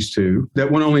combination of these two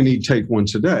that one only need take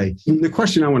once a day. And the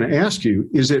question I want to ask you,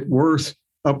 is it worth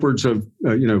upwards of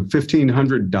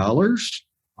 $1,500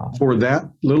 for that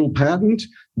little patent?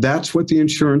 That's what the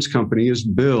insurance company is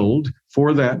billed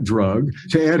for that drug.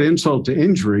 To add insult to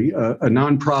injury, a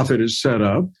nonprofit is set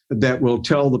up that will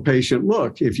tell the patient,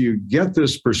 look, if you get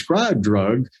this prescribed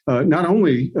drug, not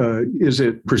only is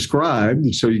it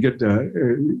prescribed, so you get to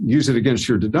use it against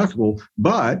your deductible,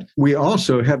 but we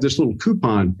also have this little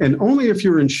coupon. And only if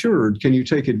you're insured can you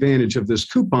take advantage of this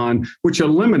coupon, which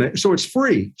eliminates, so it's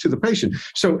free to the patient.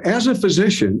 So as a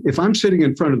physician, if I'm sitting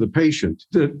in front of the patient,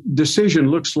 the decision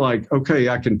looks like, okay,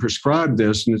 I can prescribe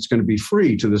this and it's going to be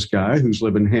free to this guy who's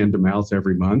living hand to mouth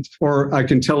every month, or I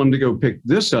can tell him to go pick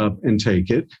this up and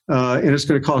take it, and it's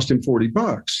going to cost him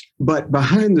 $40. But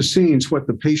behind the scenes, what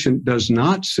the patient does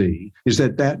not see is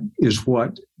that is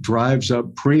what drives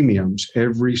up premiums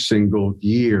every single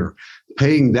year.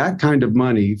 Paying that kind of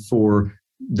money for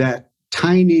that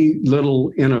tiny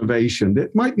little innovation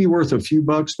that might be worth a few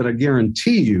bucks, but I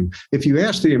guarantee you, if you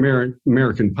ask the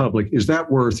American public, is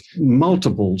that worth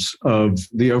multiples of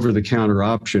the over-the-counter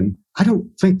option? I don't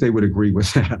think they would agree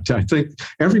with that. I think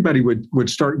everybody would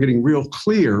start getting real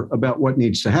clear about what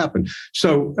needs to happen.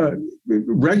 So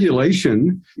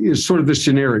regulation is sort of this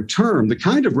generic term. The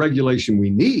kind of regulation we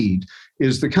need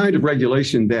is the kind of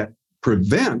regulation that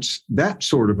prevents that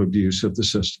sort of abuse of the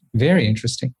system. Very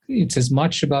interesting. It's as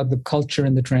much about the culture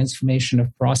and the transformation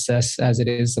of process as it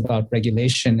is about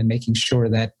regulation and making sure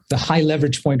that the high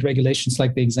leverage point regulations,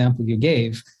 like the example you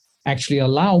gave, actually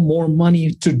allow more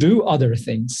money to do other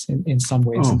things in some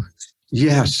ways. Oh,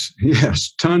 yes,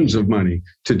 tons of money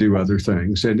to do other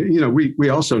things. And, we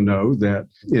also know that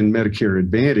in Medicare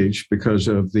Advantage, because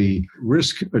of the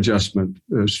risk adjustment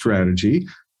strategy,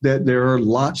 that there are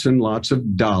lots and lots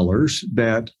of dollars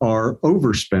that are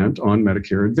overspent on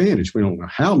Medicare Advantage. We don't know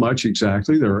how much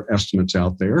exactly. There are estimates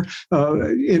out there.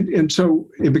 And so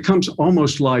it becomes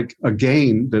almost like a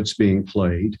game that's being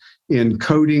played in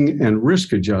coding and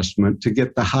risk adjustment to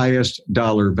get the highest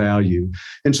dollar value.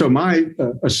 And so my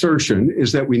assertion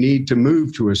is that we need to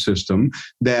move to a system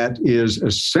that is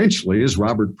essentially, as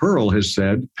Robert Pearl has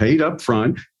said, paid up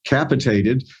front,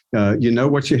 capitated, you know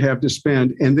what you have to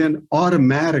spend, and then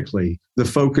automatically the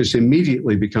focus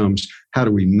immediately becomes, how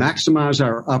do we maximize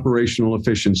our operational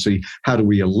efficiency? How do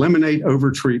we eliminate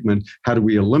overtreatment? How do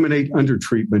we eliminate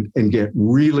undertreatment and get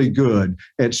really good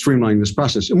at streamlining this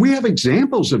process? And we have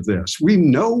examples of this. We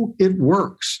know it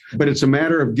works, but it's a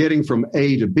matter of getting from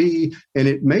A to B, and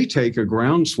it may take a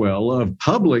groundswell of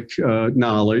public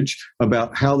knowledge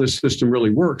about how this system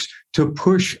really works to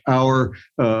push our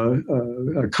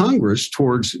Congress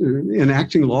towards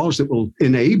enacting laws that will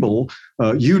enable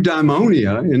eudaimonia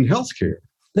in healthcare.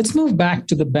 Let's move back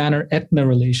to the Banner-Aetna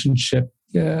relationship.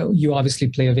 You obviously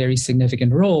play a very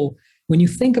significant role. When you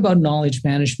think about knowledge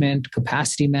management,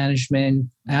 capacity management,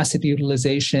 asset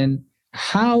utilization,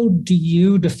 how do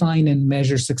you define and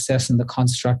measure success in the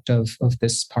construct of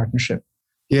this partnership?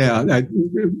 Yeah,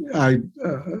 I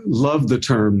love the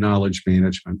term knowledge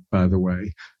management, by the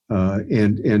way.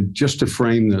 And just to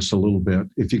frame this a little bit,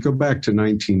 if you go back to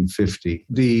 1950,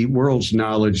 the world's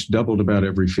knowledge doubled about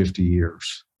every 50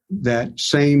 years. That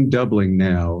same doubling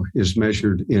now is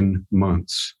measured in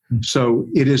months. So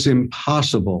it is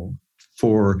impossible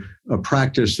for a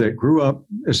practice that grew up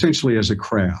essentially as a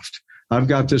craft. I've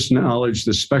got this knowledge,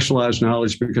 this specialized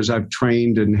knowledge, because I've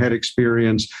trained and had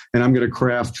experience, and I'm going to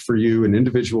craft for you an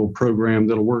individual program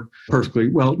that'll work perfectly.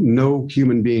 Well, no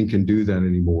human being can do that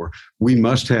anymore. We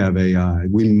must have AI.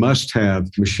 We must have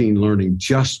machine learning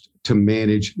just to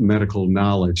manage medical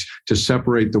knowledge, to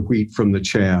separate the wheat from the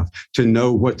chaff, to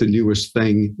know what the newest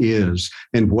thing is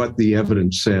and what the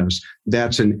evidence says.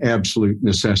 That's an absolute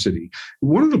necessity.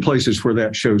 One of the places where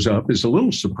that shows up is a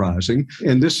little surprising,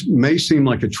 and this may seem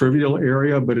like a trivial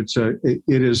area, but it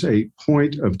is a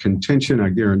point of contention, I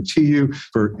guarantee you,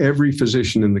 for every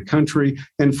physician in the country,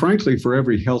 and frankly, for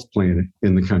every health plan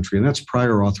in the country, and that's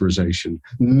prior authorization.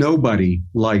 Nobody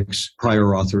likes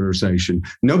prior authorization.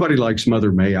 Nobody likes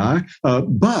Mother May I.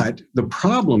 But the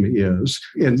problem is,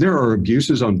 and there are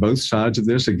abuses on both sides of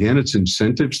this, again, it's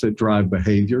incentives that drive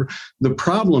behavior. The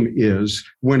problem is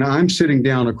when I'm sitting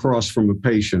down across from a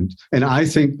patient and I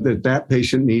think that that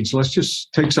patient needs, let's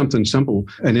just take something simple,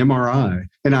 an MRI,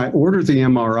 and I order the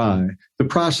MRI. The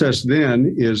process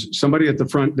then is somebody at the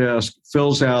front desk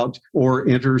fills out or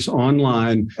enters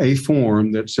online a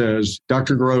form that says,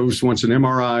 Dr. Groves wants an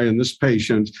MRI in this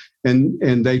patient.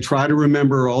 And they try to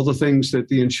remember all the things that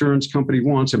the insurance company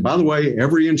wants. And by the way,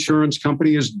 every insurance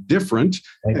company is different.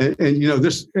 Right. And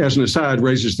this, as an aside,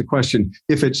 raises the question,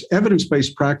 if it's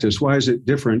evidence-based practice, why is it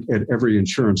different at every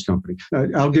insurance company?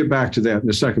 I'll get back to that in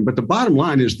a second. But the bottom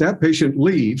line is that patient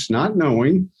leaves not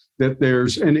knowing that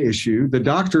there's an issue. The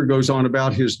doctor goes on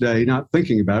about his day, not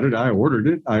thinking about it. I ordered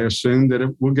it. I assume that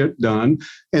it will get done.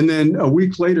 And then a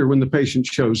week later, when the patient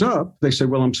shows up, they say,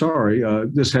 well, I'm sorry,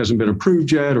 this hasn't been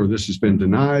approved yet, or this has been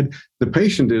denied. The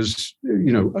patient is,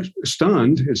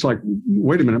 stunned. It's like,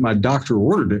 wait a minute, my doctor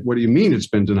ordered it. What do you mean it's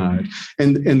been denied?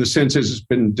 And the sense is it's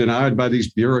been denied by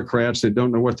these bureaucrats that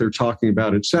don't know what they're talking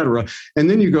about, et cetera. And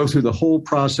then you go through the whole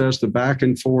process, the back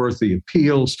and forth, the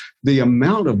appeals, the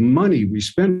amount of money we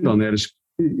spend on that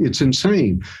it's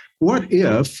insane. What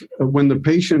if, when the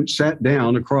patient sat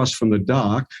down across from the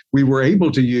doc, we were able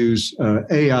to use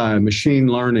AI, machine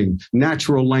learning,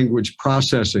 natural language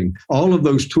processing, all of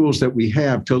those tools that we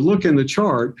have to look in the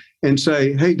chart and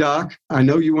say, hey, doc, I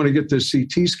know you want to get this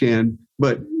CT scan,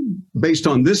 but based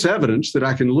on this evidence that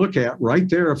I can look at right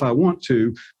there if I want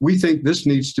to, we think this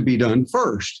needs to be done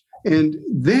first. And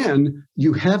then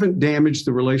you haven't damaged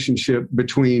the relationship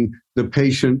between the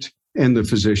patient and the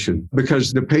physician,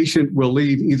 because the patient will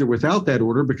leave either without that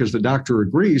order because the doctor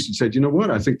agrees and said, you know what,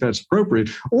 I think that's appropriate,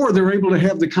 or they're able to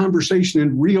have the conversation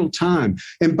in real time.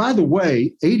 And by the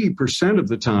way, 80% of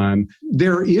the time,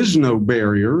 there is no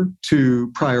barrier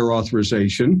to prior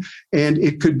authorization, and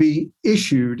it could be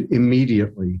issued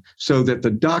immediately so that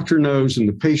the doctor knows and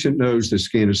the patient knows the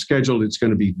scan is scheduled, it's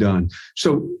going to be done.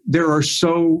 So there are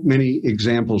so many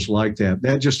examples like that.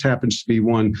 That just happens to be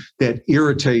one that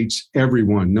irritates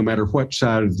everyone, no matter what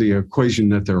side of the equation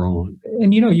that they're on.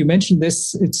 And you mentioned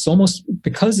this, it's almost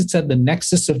because it's at the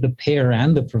nexus of the payer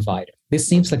and the provider. This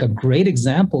seems like a great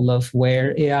example of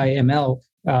where AI ML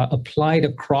applied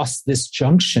across this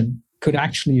junction could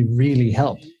actually really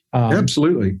help.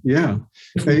 Absolutely. Yeah.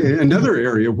 Another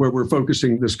area where we're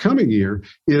focusing this coming year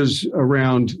is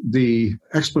around the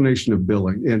explanation of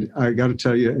billing. And I got to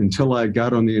tell you, until I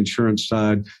got on the insurance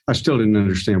side, I still didn't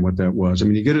understand what that was. I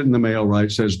mean, you get it in the mail, right?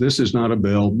 It says, this is not a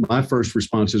bill. My first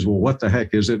response is, well, what the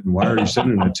heck is it? And why are you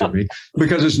sending it to me?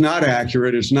 Because it's not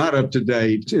accurate. It's not up to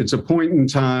date. It's a point in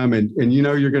time. And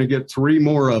you're going to get 3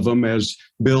 more of them as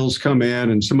bills come in,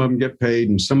 and some of them get paid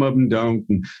and some of them don't.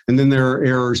 And then there are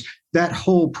errors. That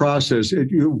whole process,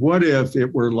 what if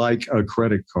it were like a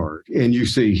credit card and you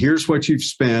see, here's what you've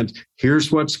spent,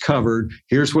 here's what's covered,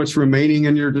 here's what's remaining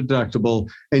in your deductible,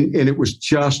 and it was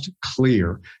just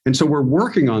clear. And so we're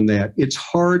working on that. It's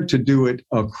hard to do it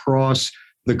across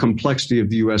the complexity of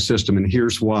the U.S. system, and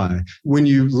here's why. When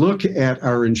you look at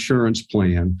our insurance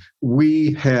plan,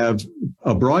 we have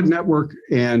a broad network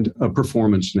and a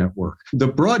performance network. The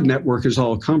broad network is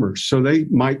all comers, so they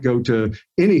might go to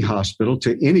any hospital,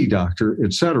 to any doctor,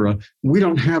 et cetera. We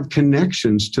don't have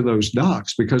connections to those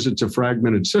docs because it's a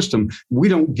fragmented system. We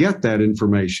don't get that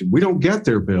information. We don't get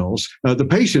their bills. The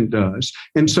patient does.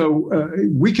 And so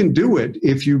we can do it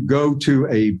if you go to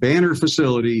a Banner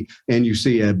facility and you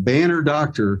see a Banner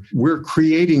doctor. We're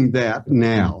creating that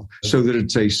now so that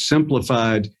it's a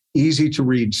simplified, easy to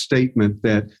read statement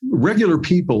that regular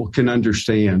people can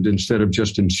understand instead of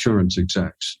just insurance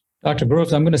execs. Dr.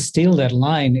 Groves, I'm going to steal that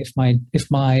line. If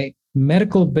my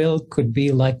medical bill could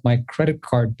be like my credit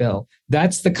card bill,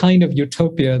 that's the kind of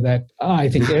utopia that I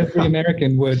think every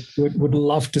American would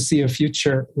love to see a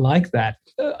future like that.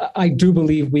 I do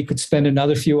believe we could spend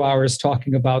another few hours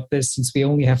talking about this since we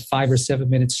only have 5 or 7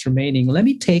 minutes remaining. Let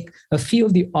me take a few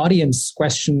of the audience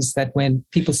questions that when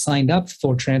people signed up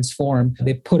for Transform,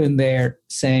 they put in there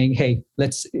saying, hey,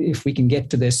 if we can get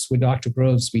to this with Dr.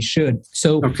 Groves, we should.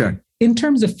 So okay. In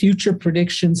terms of future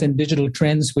predictions and digital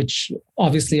trends, which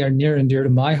obviously are near and dear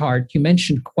to my heart, you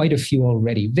mentioned quite a few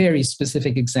already, very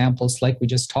specific examples like we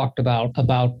just talked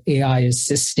about AI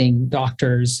assisting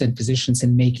doctors and physicians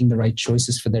in making the right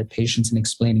choices for their patients and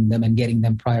explaining them and getting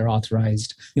them prior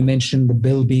authorized. You mentioned the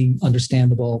bill being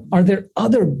understandable. Are there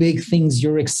other big things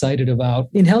you're excited about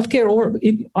in healthcare or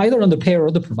either on the payer or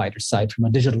the provider side from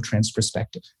a digital trends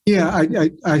perspective? Yeah,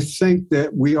 I think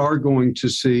that we are going to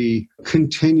see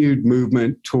continued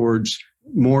movement towards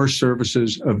more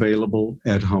services available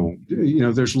at home.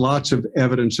 There's lots of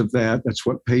evidence of that. That's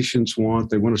what patients want.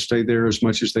 They want to stay there as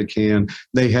much as they can.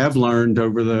 They have learned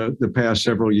over the past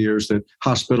several years that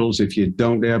hospitals, if you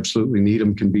don't absolutely need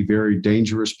them, can be very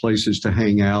dangerous places to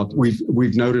hang out.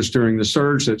 We've noticed during the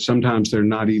surge that sometimes they're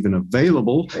not even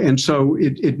available. And so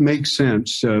it makes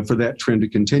sense for that trend to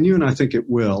continue, and I think it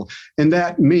will. And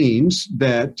that means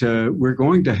that we're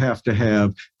going to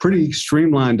have pretty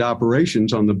streamlined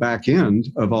operations on the back end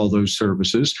of all those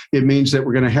services. It means that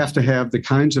we're going to have the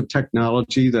kinds of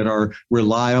technology that are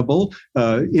reliable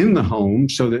in the home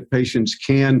so that patients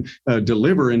can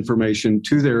deliver information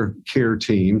to their care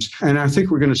teams. And I think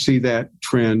we're going to see that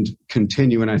trend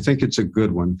continue, and I think it's a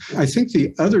good one. I think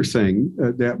the other thing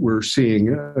that we're seeing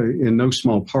in no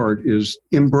small part is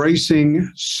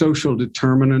embracing social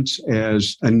determinants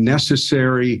as a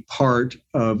necessary part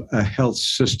of a health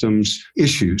system's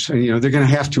issues. And, they're going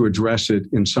to have to address it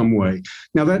in some way.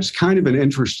 Now, that's kind of an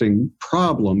interesting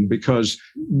problem because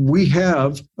we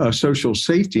have a social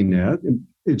safety net.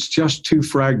 It's just too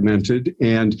fragmented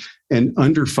and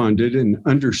underfunded and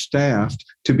understaffed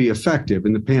to be effective.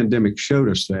 And the pandemic showed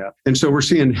us that. And so we're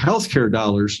seeing healthcare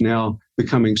dollars now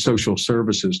becoming social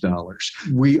services dollars.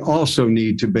 We also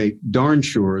need to make darn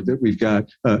sure that we've got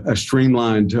a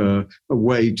streamlined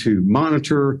way to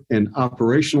monitor and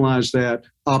operationalize that,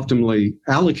 optimally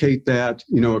allocate that,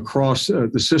 across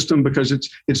the system, because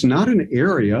it's not an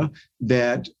area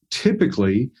that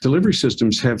typically delivery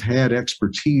systems have had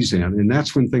expertise in, and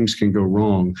that's when things can go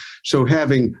wrong. So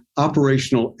having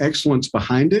operational excellence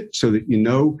behind it so that you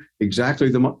know exactly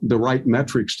the right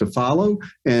metrics to follow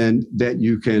and that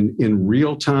you can in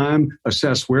real time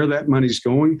assess where that money's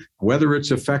going, whether it's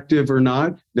effective or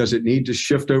not, does it need to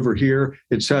shift over here,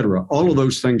 et cetera. All of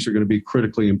those things are going to be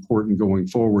critically important going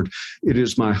forward. It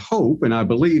is my hope, and I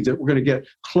believe, that we're going to get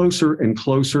closer and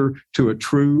closer to a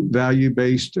true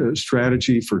value-based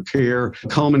strategy for care,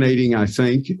 culminating, I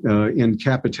think, in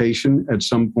capitation at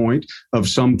some point of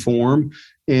some form.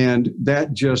 And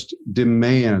that just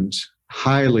demands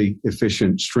highly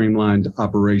efficient, streamlined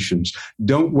operations.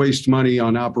 Don't waste money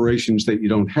on operations that you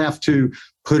don't have to.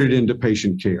 Put it into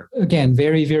patient care. Again,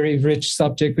 very, very rich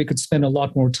subject we could spend a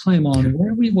lot more time on.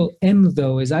 Where we will end,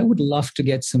 though, is I would love to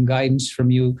get some guidance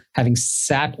from you, having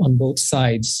sat on both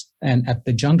sides and at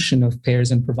the junction of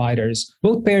payers and providers.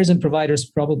 Both payers and providers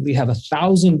probably have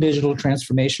 1,000 digital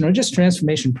transformation or just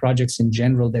transformation projects in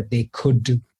general that they could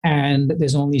do. And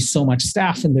there's only so much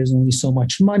staff and there's only so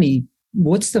much money.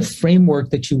 What's the framework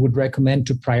that you would recommend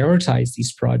to prioritize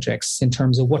these projects in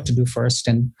terms of what to do first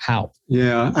and how?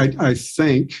 Yeah, I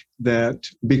think that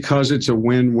because it's a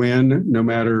win-win, no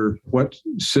matter what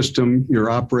system you're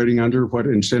operating under, what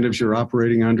incentives you're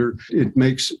operating under, it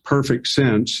makes perfect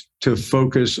sense to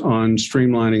focus on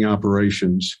streamlining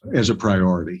operations as a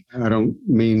priority. I don't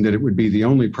mean that it would be the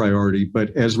only priority, but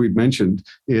as we've mentioned,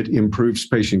 it improves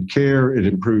patient care, it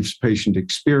improves patient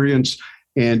experience,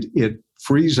 and it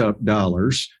frees up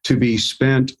dollars to be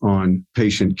spent on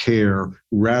patient care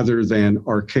rather than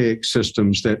archaic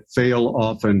systems that fail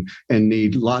often and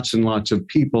need lots and lots of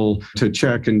people to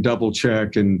check and double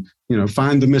check and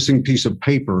find the missing piece of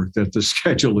paper that the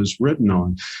schedule is written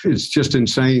on. It's just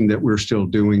insane that we're still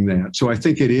doing that. So I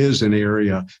think it is an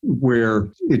area where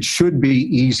it should be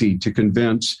easy to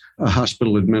convince a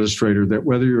hospital administrator that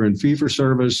whether you're in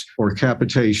fee-for-service or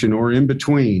capitation or in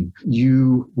between,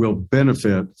 you will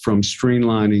benefit from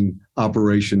streamlining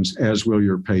operations, as will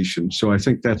your patients. So I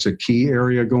think that's a key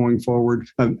area going forward.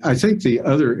 I think the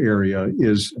other area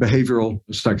is behavioral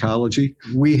psychology.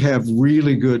 We have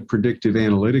really good predictive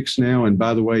analytics now. And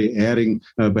by the way, adding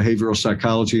behavioral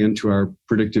psychology into our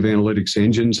predictive analytics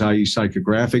engines, i.e.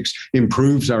 psychographics,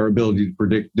 improves our ability to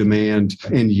predict demand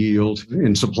and yield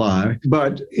and supply.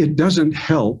 But it doesn't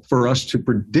help for us to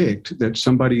predict that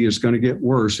somebody is going to get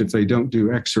worse if they don't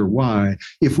do X or Y,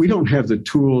 if we don't have the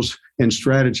tools and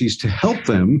strategies to help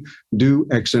them do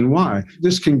X and Y.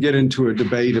 This can get into a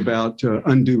debate about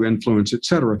undue influence, et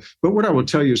cetera. But what I will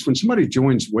tell you is when somebody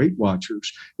joins Weight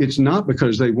Watchers, it's not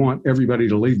because they want everybody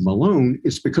to leave them alone.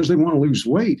 It's because they want to lose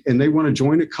weight and they want to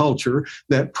join a culture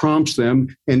that prompts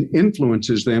them and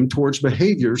influences them towards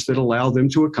behaviors that allow them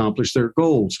to accomplish their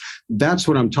goals. That's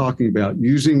what I'm talking about,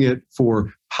 using it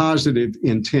for positive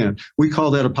intent. We call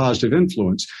that a positive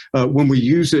influence. When we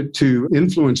use it to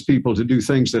influence people to do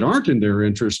things that aren't in their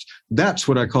interest, that's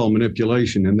what I call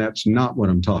manipulation, and that's not what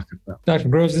I'm talking about. Dr.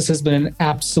 Groves, this has been an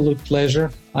absolute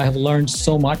pleasure. I have learned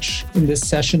so much in this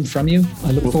session from you.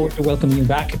 I look forward to welcoming you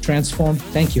back at Transform.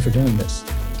 Thank you for doing this.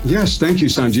 Yes, thank you,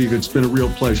 Sanjeev. It's been a real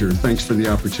pleasure. Thanks for the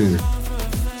opportunity.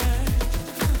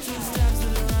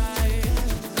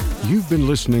 You've been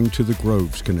listening to The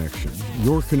Groves Connection,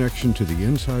 your connection to the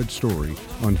inside story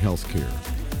on healthcare,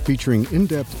 featuring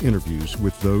in-depth interviews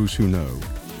with those who know.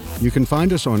 You can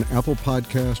find us on Apple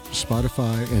Podcasts,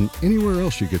 Spotify, and anywhere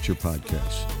else you get your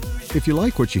podcasts. If you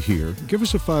like what you hear, give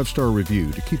us a 5-star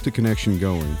review to keep the connection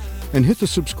going, and hit the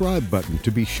subscribe button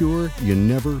to be sure you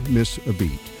never miss a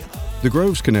beat. The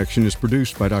Groves Connection is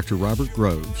produced by Dr. Robert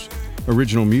Groves.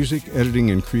 Original music,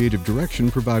 editing, and creative direction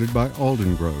provided by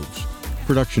Alden Groves.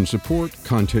 Production support,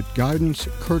 content guidance,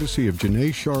 courtesy of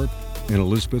Janae Sharp and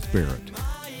Elizabeth Barrett.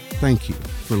 Thank you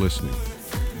for listening.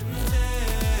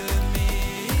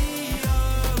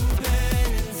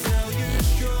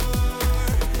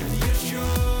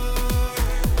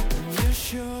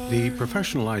 The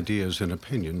professional ideas and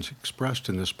opinions expressed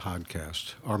in this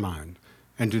podcast are mine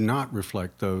and do not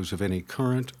reflect those of any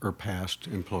current or past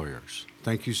employers.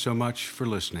 Thank you so much for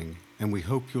listening, and we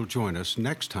hope you'll join us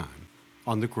next time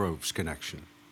on The Groves Connection.